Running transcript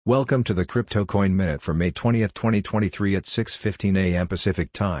Welcome to the Crypto Coin Minute for May 20, 2023 at 6:15 a.m.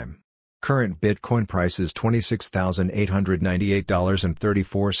 Pacific Time. Current Bitcoin price is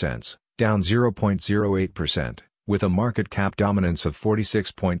 $26,898.34, down 0.08%, with a market cap dominance of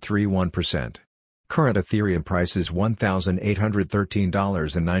 46.31%. Current Ethereum price is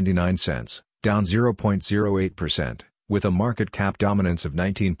 $1,813.99, down 0.08%, with a market cap dominance of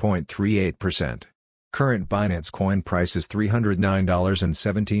 19.38%. Current Binance Coin price is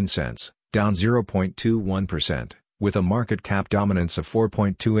 $309.17, down 0.21%, with a market cap dominance of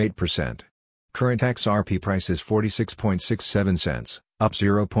 4.28%. Current XRP price is 46.67 cents, up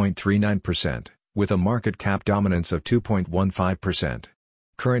 0.39%, with a market cap dominance of 2.15%.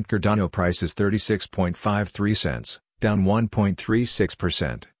 Current Cardano price is 36.53 cents, down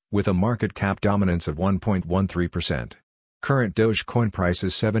 1.36%, with a market cap dominance of 1.13%. Current Dogecoin price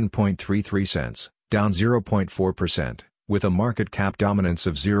is 7.33 cents, down 0.4%, with a market cap dominance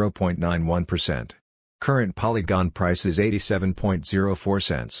of 0.91%. Current Polygon price is 87.04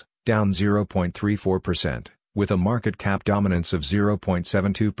 cents, down 0.34%, with a market cap dominance of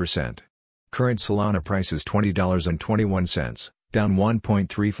 0.72%. Current Solana price is $20.21, down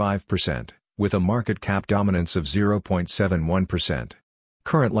 1.35%, with a market cap dominance of 0.71%.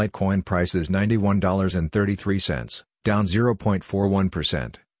 Current Litecoin price is $91.33, down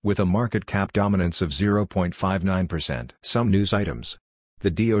 0.41%. with a market cap dominance of 0.59%. Some news items.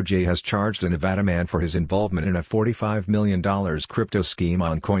 The DOJ has charged a Nevada man for his involvement in a $45 million crypto scheme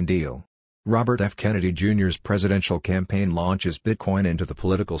on CoinDeal. Robert F. Kennedy Jr.'s presidential campaign launches Bitcoin into the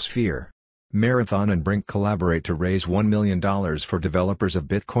political sphere. Marathon and Brink collaborate to raise $1 million for developers of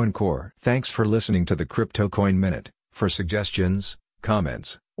Bitcoin Core. Thanks for listening to the Crypto Coin Minute. For suggestions,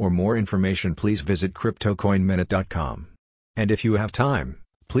 comments, or more information, please visit CryptoCoinMinute.com. And if you have time,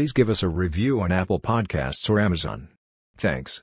 please give us a review on Apple Podcasts or Amazon. Thanks.